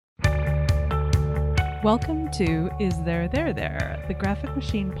Welcome to Is There There, the Graphic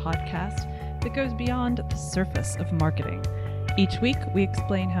Machine podcast that goes beyond the surface of marketing. Each week, we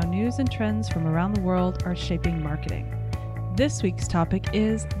explain how news and trends from around the world are shaping marketing. This week's topic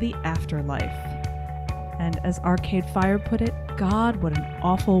is the afterlife. And as Arcade Fire put it, God, what an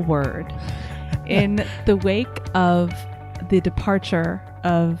awful word. In the wake of the departure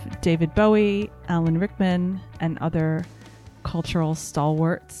of David Bowie, Alan Rickman, and other cultural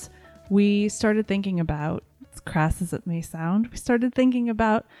stalwarts, we started thinking about, as crass as it may sound, we started thinking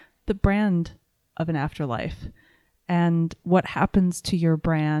about the brand of an afterlife and what happens to your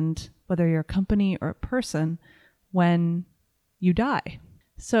brand, whether you're a company or a person, when you die.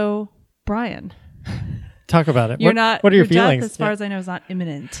 So, Brian, talk about it. What are your feelings? Death, as far as I know, is not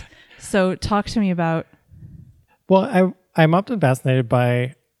imminent. So, talk to me about. Well, I'm often fascinated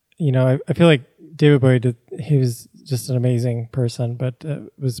by, I feel like David Bowie he was just an amazing person, but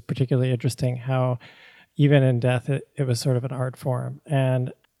it was particularly interesting how even in death, it was sort of an art form.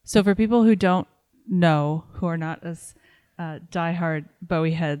 And so for people who don't know, who are not as diehard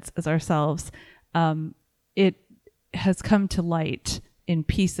Bowie heads as ourselves, it has come to light in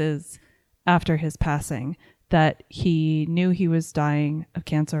pieces after his passing that he knew he was dying of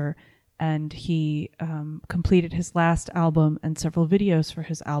cancer, and he completed his last album and several videos for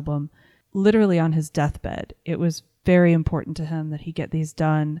his album literally on his deathbed. It was very important to him that he get these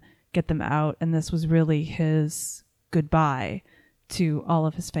done, get them out, and this was really his goodbye to all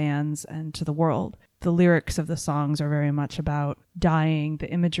of his fans and to the world. The lyrics of the songs are very much about dying.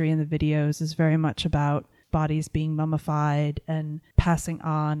 The imagery in the videos is very much about bodies being mummified and passing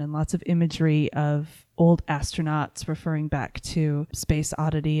on, and lots of imagery of old astronauts referring back to Space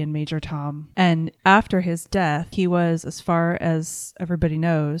Oddity and Major Tom. And after his death, he was, as far as everybody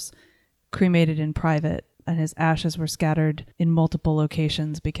knows, cremated in private, and his ashes were scattered in multiple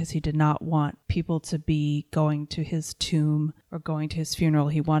locations because he did not want people to be going to his tomb or going to his funeral.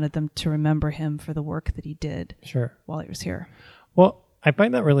 He wanted them to remember him for the work that he did while he was here. Well, I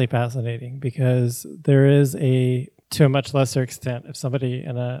find that really fascinating because there is to a much lesser extent, if somebody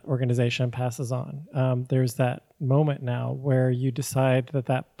in an organization passes on, there's that moment now where you decide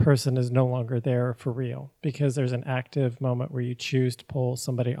that person is no longer there for real, because there's an active moment where you choose to pull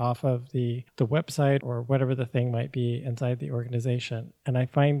somebody off of the website or whatever the thing might be inside the organization. And I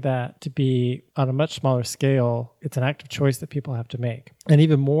find that to be on a much smaller scale, it's an active choice that people have to make. And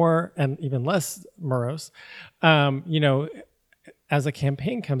even more and even less morose, as a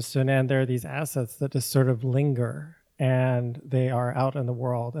campaign comes to an end, there are these assets that just sort of linger, and they are out in the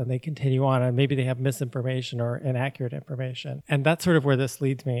world and they continue on, and maybe they have misinformation or inaccurate information. And that's sort of where this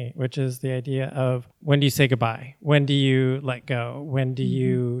leads me, which is the idea of, when do you say goodbye? When do you let go? When do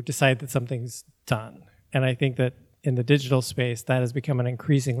you decide that something's done? And I think that in the digital space, that has become an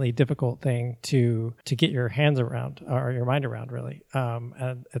increasingly difficult thing to get your hands around, or your mind around, really.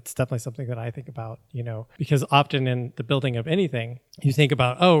 And it's definitely something that I think about, because often in the building of anything, you think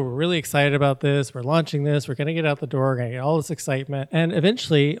about, oh, we're really excited about this, we're launching this, we're going to get out the door, we're going to get all this excitement. And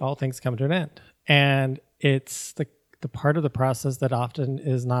eventually all things come to an end. And it's the part of the process that often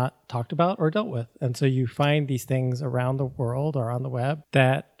is not talked about or dealt with. And so you find these things around the world or on the web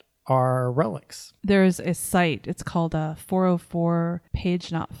that are relics. There's a site, it's called 404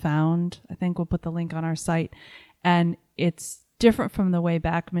 Page Not Found. I think we'll put the link on our site. And it's different from the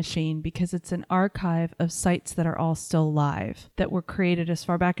Wayback Machine because it's an archive of sites that are all still live, that were created as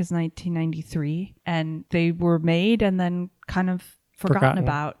far back as 1993. And they were made and then kind of forgotten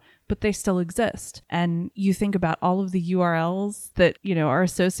about, but they still exist. And you think about all of the URLs that, are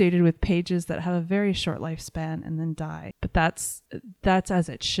associated with pages that have a very short lifespan and then die. But that's as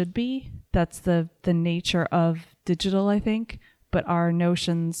it should be. That's the nature of digital, I think. But our own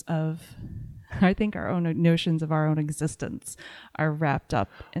notions of our own existence are wrapped up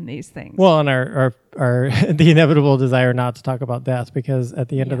in these things. Well, and our the inevitable desire not to talk about death, because at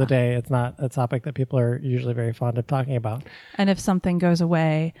the end of the day, it's not a topic that people are usually very fond of talking about. And if something goes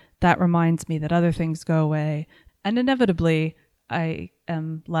away, that reminds me that other things go away. And inevitably, I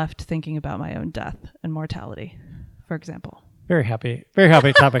am left thinking about my own death and mortality, for example. Very happy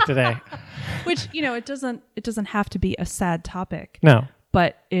topic today. Which, it doesn't have to be a sad topic. No.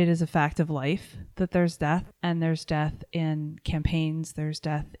 But it is a fact of life that there's death, and there's death in campaigns, there's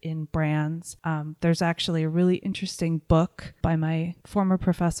death in brands. There's actually a really interesting book by my former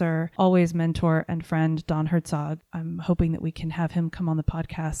professor, always mentor and friend, Don Herzog. I'm hoping that we can have him come on the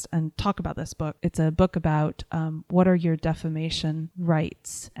podcast and talk about this book. It's a book about what are your defamation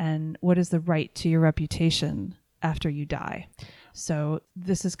rights and what is the right to your reputation after you die. So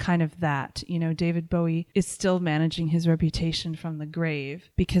this is kind of that. David Bowie is still managing his reputation from the grave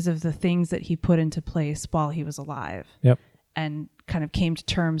because of the things that he put into place while he was alive. Yep. And kind of came to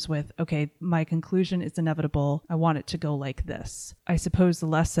terms with, okay, my conclusion is inevitable. I want it to go like this. I suppose the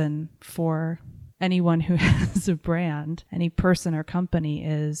lesson for anyone who has a brand, any person or company,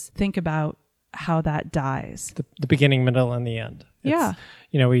 is think about how that dies. The beginning, middle, and the end. Yeah.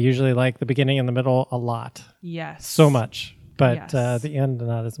 We usually like the beginning and the middle a lot. Yes. So much. But Yes. the end,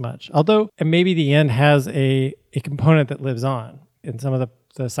 not as much. Although, and maybe the end has a component that lives on. In some of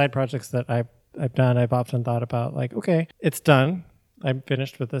the side projects that I've done, I've often thought about like, okay, it's done. I'm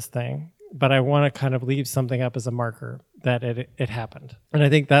finished with this thing, but I want to kind of leave something up as a marker that it happened. And I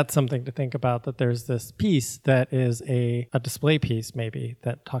think that's something to think about, that there's this piece that is a display piece maybe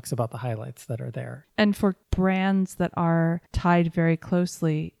that talks about the highlights that are there. And for brands that are tied very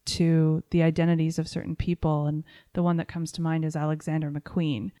closely to the identities of certain people, and the one that comes to mind is Alexander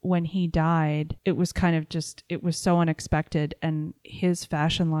McQueen. When he died, it was kind of it was so unexpected, and his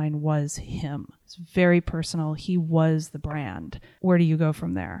fashion line was him. It's very personal. He was the brand. Where do you go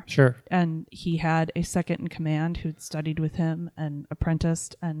from there? Sure. And he had a second in command who'd studied with him and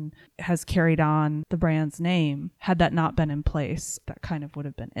apprenticed and has carried on the brand's name. Had that not been in place, that kind of would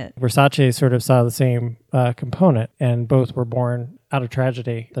have been it. Versace sort of saw the same component, and both were born out of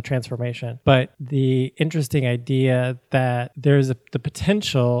tragedy, the transformation. But the interesting idea that there's the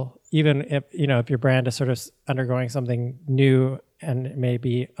potential, even if your brand is sort of undergoing something new and it may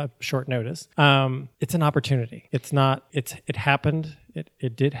be a short notice, it's an opportunity. It happened.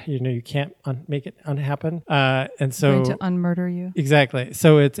 It did, you can't make it unhappen. And so Going to unmurder you. Exactly.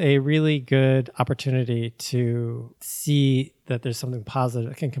 So it's a really good opportunity to see that there's something positive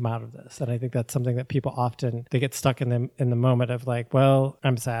that can come out of this. And I think that's something that people often, they get stuck in the moment of like, well,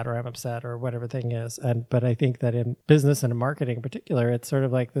 I'm sad or I'm upset or whatever thing is. But I think that in business and in marketing in particular, it's sort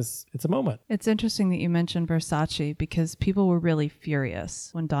of like this, it's a moment. It's interesting that you mentioned Versace, because people were really furious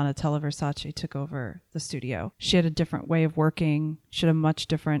when Donatella Versace took over the studio. She had a different way of working. She had a much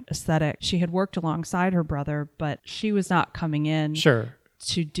different aesthetic. She had worked alongside her brother, but she was not coming in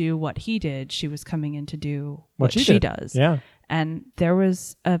to do what he did. She was coming in to do what she does. Yeah. And there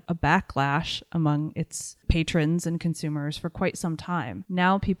was a backlash among its patrons and consumers for quite some time.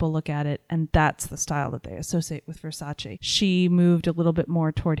 Now people look at it, and that's the style that they associate with Versace. She moved a little bit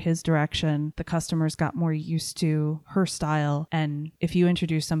more toward his direction. The customers got more used to her style. And if you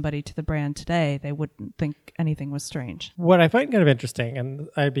introduce somebody to the brand today, they wouldn't think anything was strange. What I find kind of interesting, and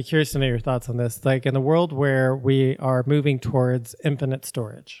I'd be curious to know your thoughts on this, like in the world where we are moving towards infinite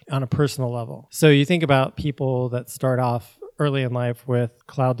storage on a personal level. So you think about people that start off early in life with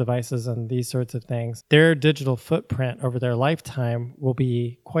cloud devices and these sorts of things, their digital footprint over their lifetime will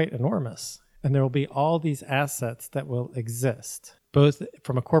be quite enormous. And there will be all these assets that will exist, both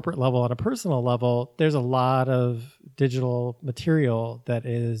from a corporate level and a personal level. There's a lot of digital material that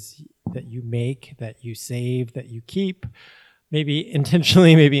you make, that you save, that you keep, maybe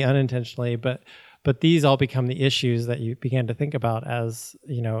intentionally, maybe unintentionally, but these all become the issues that you begin to think about as,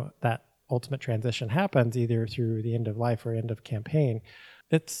 that ultimate transition happens either through the end of life or end of campaign.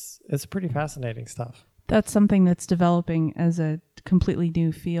 It's pretty fascinating stuff. That's something that's developing as a completely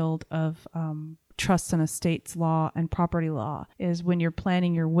new field of trusts and estates law and property law, is when you're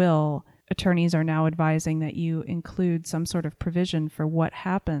planning your will, attorneys are now advising that you include some sort of provision for what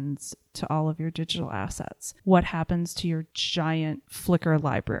happens to all of your digital assets. What happens to your giant Flickr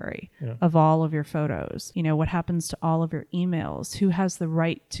library of all of your photos? What happens to all of your emails? Who has the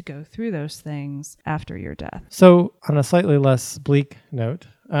right to go through those things after your death? So on a slightly less bleak note,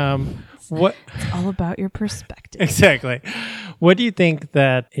 It's all about your perspective. Exactly. What do you think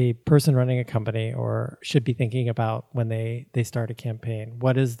that a person running a company or should be thinking about when they start a campaign?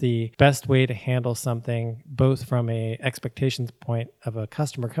 What is the best way to handle something, both from a expectations point of a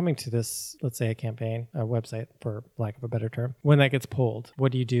customer coming to this, let's say a campaign, a website for lack of a better term, when that gets pulled?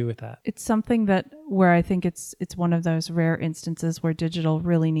 What do you do with that? It's something where I think it's one of those rare instances where digital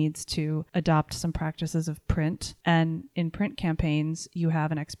really needs to adopt some practices of print. And in print campaigns, you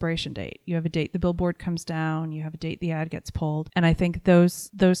have an expiration date. You have a date the billboard comes down, you have a date the ad gets pulled. And I think those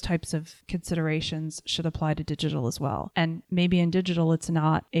types of considerations should apply to digital as well. And maybe in digital, it's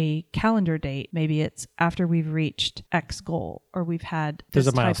not a calendar date. Maybe it's after we've reached X goal, or we've had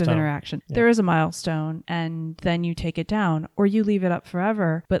this type of interaction. Yeah. There is a milestone, and then you take it down, or you leave it up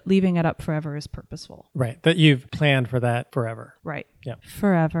forever, but leaving it up forever is purposeful. Right. That you've planned for that forever. Right. Yeah.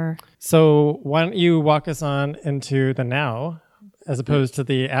 Forever. So why don't you walk us on into the now, as opposed to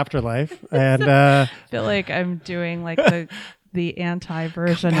the afterlife? And I feel like I'm doing like the the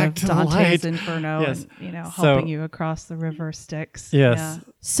anti-version Back of to the Dante's light. Inferno, Yes. and, you know, So- helping you across the river Styx. Yes. Yeah.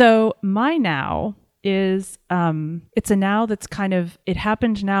 So my now is it's a now that's kind of, it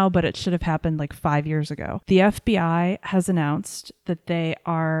happened now, but it should have happened like 5 years ago. The FBI has announced that they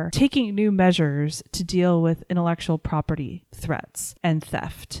are taking new measures to deal with intellectual property threats and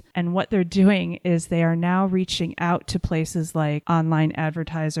theft. And what they're doing is they are now reaching out to places like online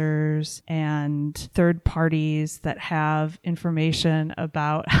advertisers and third parties that have information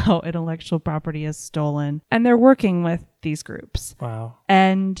about how intellectual property is stolen. And they're working with these groups. Wow.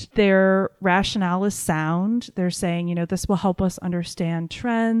 And their rationale is sound. They're saying, you know, this will help us understand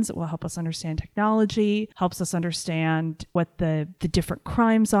trends. It will help us understand technology, helps us understand what the different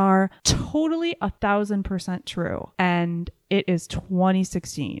crimes are. Totally 1,000% true. And it is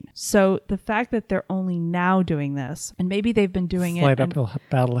 2016. So the fact that they're only now doing this, and maybe they've been doing Slight it. uphill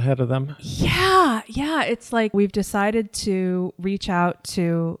battle ahead of them. Yeah. It's like we've decided to reach out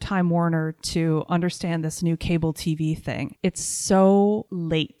to Time Warner to understand this new cable TV thing. It's so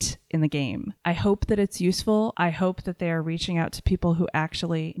late in the game. I hope that it's useful. I hope that they are reaching out to people who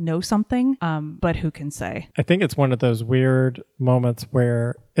actually know something, but who can say. I think it's one of those weird moments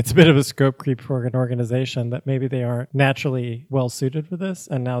where it's a bit of a scope creep for an organization that maybe they aren't naturally well suited for this,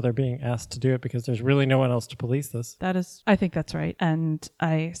 and now they're being asked to do it because there's really no one else to police this. I think that's right. And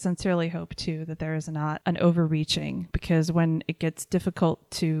I sincerely hope too that there is not an overreaching, because when it gets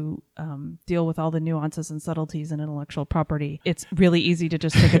difficult to deal with all the nuances and subtleties in intellectual property, it's really easy to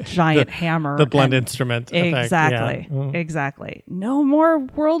just take a giant hammer. The blunt instrument effect. Exactly. Yeah. Mm. Exactly. No more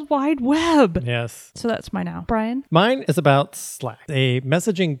World Wide Web. Yes. So that's my now. Brian? Mine is about Slack, a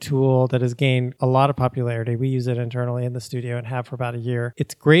messaging tool that has gained a lot of popularity. We use it internally in the studio and have for about a year.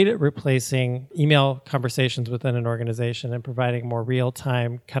 It's great at replacing email conversations within an organization and providing more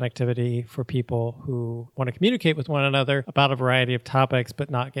real-time connectivity for people who want to communicate with one another about a variety of topics, but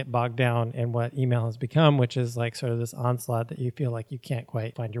not get bogged down in what email has become, which is like sort of this onslaught that you feel like you can't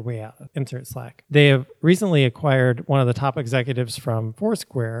quite find your way out of. Insert Slack. They have recently acquired one of the top executives from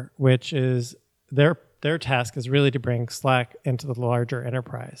Foursquare, which is their task is really to bring Slack into the larger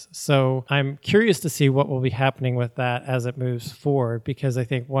enterprise. So I'm curious to see what will be happening with that as it moves forward, because I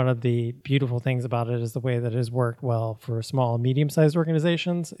think one of the beautiful things about it is the way that it has worked well for small and medium-sized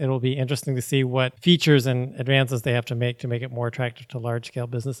organizations. It'll be interesting to see what features and advances they have to make it more attractive to large-scale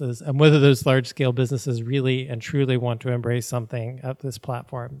businesses, and whether those large-scale businesses really and truly want to embrace something of this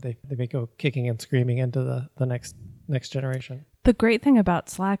platform. They may go kicking and screaming into the next generation. The great thing about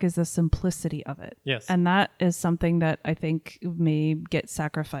Slack is the simplicity of it. Yes. And that is something that I think may get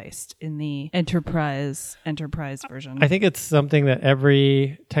sacrificed in the enterprise version. I think it's something that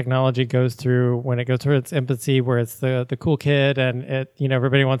every technology goes through when it goes through its infancy, where it's the cool kid and it, you know,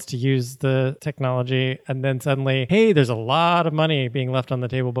 everybody wants to use the technology, and then suddenly, hey, there's a lot of money being left on the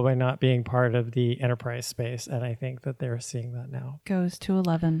table by not being part of the enterprise space. And I think that they're seeing that now. Goes to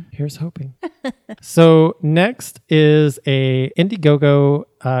 11. Here's hoping. So next is a Indiegogo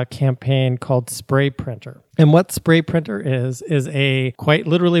campaign called Spray Printer. And what Spray Printer is a quite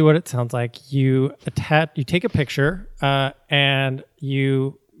literally what it sounds like. You take a picture and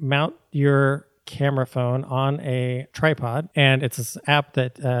you mount your camera phone on a tripod, and it's this app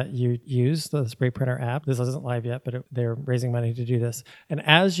that you use, the Spray Printer app. This isn't live yet, but they're raising money to do this. And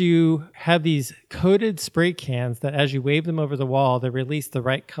as you have these coated spray cans that as you wave them over the wall, they release the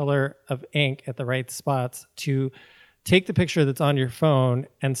right color of ink at the right spots to take the picture that's on your phone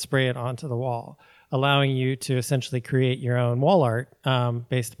and spray it onto the wall, allowing you to essentially create your own wall art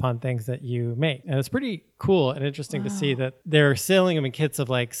based upon things that you make. And it's pretty cool and interesting to see that they're selling them in kits of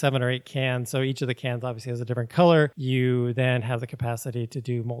like 7 or 8 cans. So each of the cans obviously has a different color. You then have the capacity to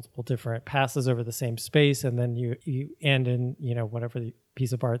do multiple different passes over the same space. And then you end in, you know, whatever the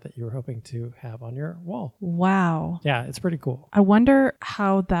piece of art that you were hoping to have on your wall. Wow. Yeah, it's pretty cool. I wonder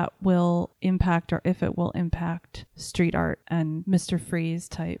how that will impact, or if it will impact, street art and Mr. Freeze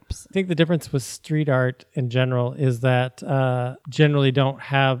types. I think the difference with street art in general is that generally don't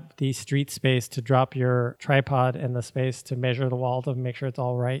have the street space to drop your tripod in the space to measure the wall to make sure it's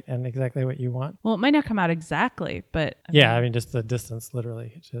all right and exactly what you want. Well, it might not come out exactly, but I mean just the distance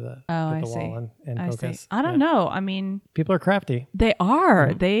literally to the wall and focus. I don't know. I mean, people are crafty. They are.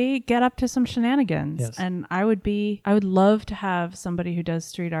 They get up to some shenanigans. Yes. And I would love to have somebody who does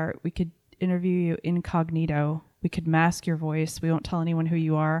street art. We could interview you incognito. We could mask your voice. We won't tell anyone who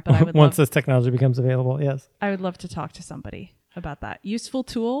you are. But I would once this technology becomes available, yes. I would love to talk to somebody about that. Useful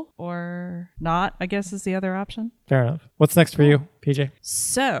tool or not, I guess, is the other option. Fair enough. What's next for you, PJ?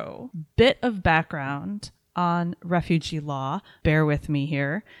 So, bit of background on refugee law. Bear with me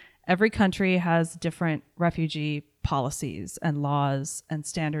here. Every country has different refugee policies and laws and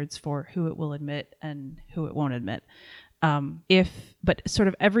standards for who it will admit and who it won't admit. But sort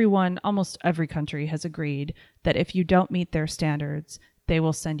of almost every country has agreed that if you don't meet their standards, they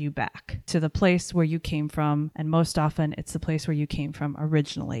will send you back to the place where you came from. And most often it's the place where you came from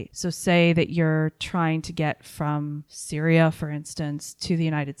originally. So say that you're trying to get from Syria, for instance, to the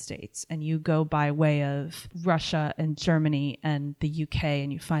United States, and you go by way of Russia and Germany and the UK,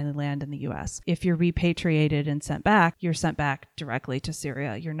 and you finally land in the US. If you're repatriated and sent back, you're sent back directly to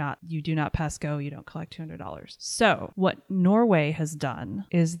Syria. You do not pass go. You don't collect $200. So what Norway has done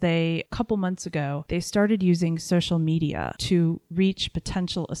is a couple months ago, they started using social media to reach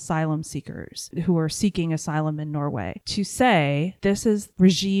potential asylum seekers who are seeking asylum in Norway to say, this is the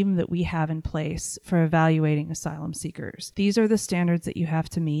regime that we have in place for evaluating asylum seekers. These are the standards that you have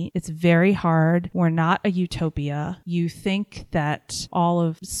to meet. It's very hard. We're not a utopia. You think that all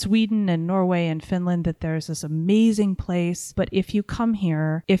of Sweden and Norway and Finland, that there's this amazing place. But if you come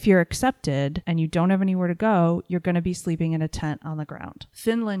here, if you're accepted and you don't have anywhere to go, you're going to be sleeping in a tent on the ground.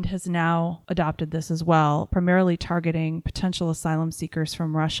 Finland has now adopted this as well, primarily targeting potential asylum seekers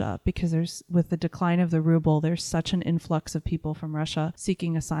from Russia, because with the decline of the ruble, there's such an influx of people from Russia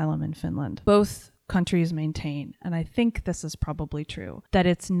seeking asylum in Finland. Both countries maintain, and I think this is probably true, that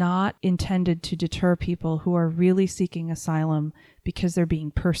it's not intended to deter people who are really seeking asylum because they're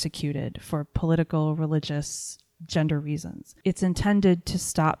being persecuted for political, religious, gender reasons. It's intended to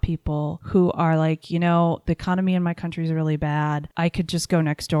stop people who are like, the economy in my country is really bad. I could just go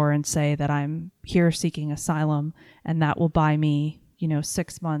next door and say that I'm here seeking asylum, and that will buy me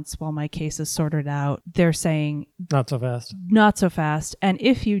 6 months while my case is sorted out. They're saying, not so fast. Not so fast. And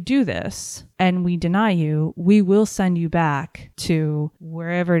if you do this and we deny you, we will send you back to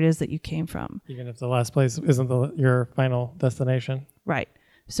wherever it is that you came from. Even if the last place isn't your final destination. Right.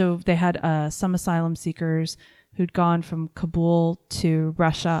 So they had some asylum seekers who'd gone from Kabul to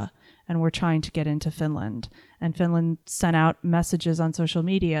Russia and were trying to get into Finland. And Finland sent out messages on social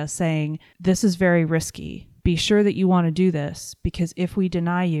media saying, this is very risky. Be sure that you want to do this, because if we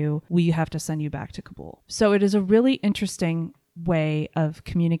deny you, we have to send you back to Kabul. So it is a really interesting way of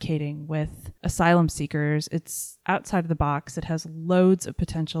communicating with asylum seekers. It's outside of the box. It has loads of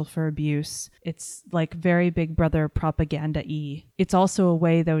potential for abuse. It's like very Big Brother propaganda-y. It's also a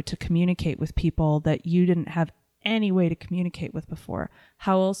way, though, to communicate with people that you didn't have any way to communicate with before.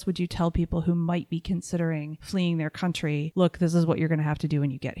 How else would you tell people who might be considering fleeing their country, look, this is what you're going to have to do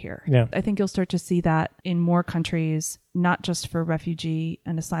when you get here? Yeah. I think you'll start to see that in more countries, not just for refugee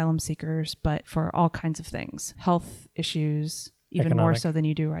and asylum seekers, but for all kinds of things. Health issues, even more so than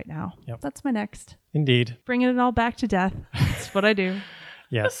you do right now. Yep. That's my next. Indeed. Bringing it all back to death. That's what I do.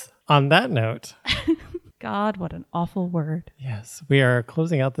 Yes. On that note... God, what an awful word. Yes, we are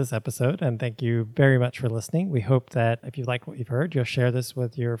closing out this episode, and thank you very much for listening. We hope that if you like what you've heard, you'll share this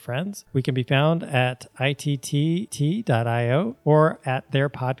with your friends. We can be found at ittt.io, or at their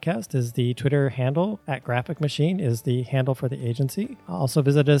podcast is the Twitter handle, at Graphic Machine is the handle for the agency. Also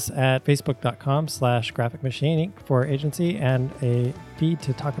visit us at facebook.com/Graphic Machine Inc. for agency and a feed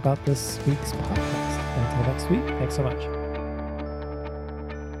to talk about this week's podcast. Until next week, thanks so much.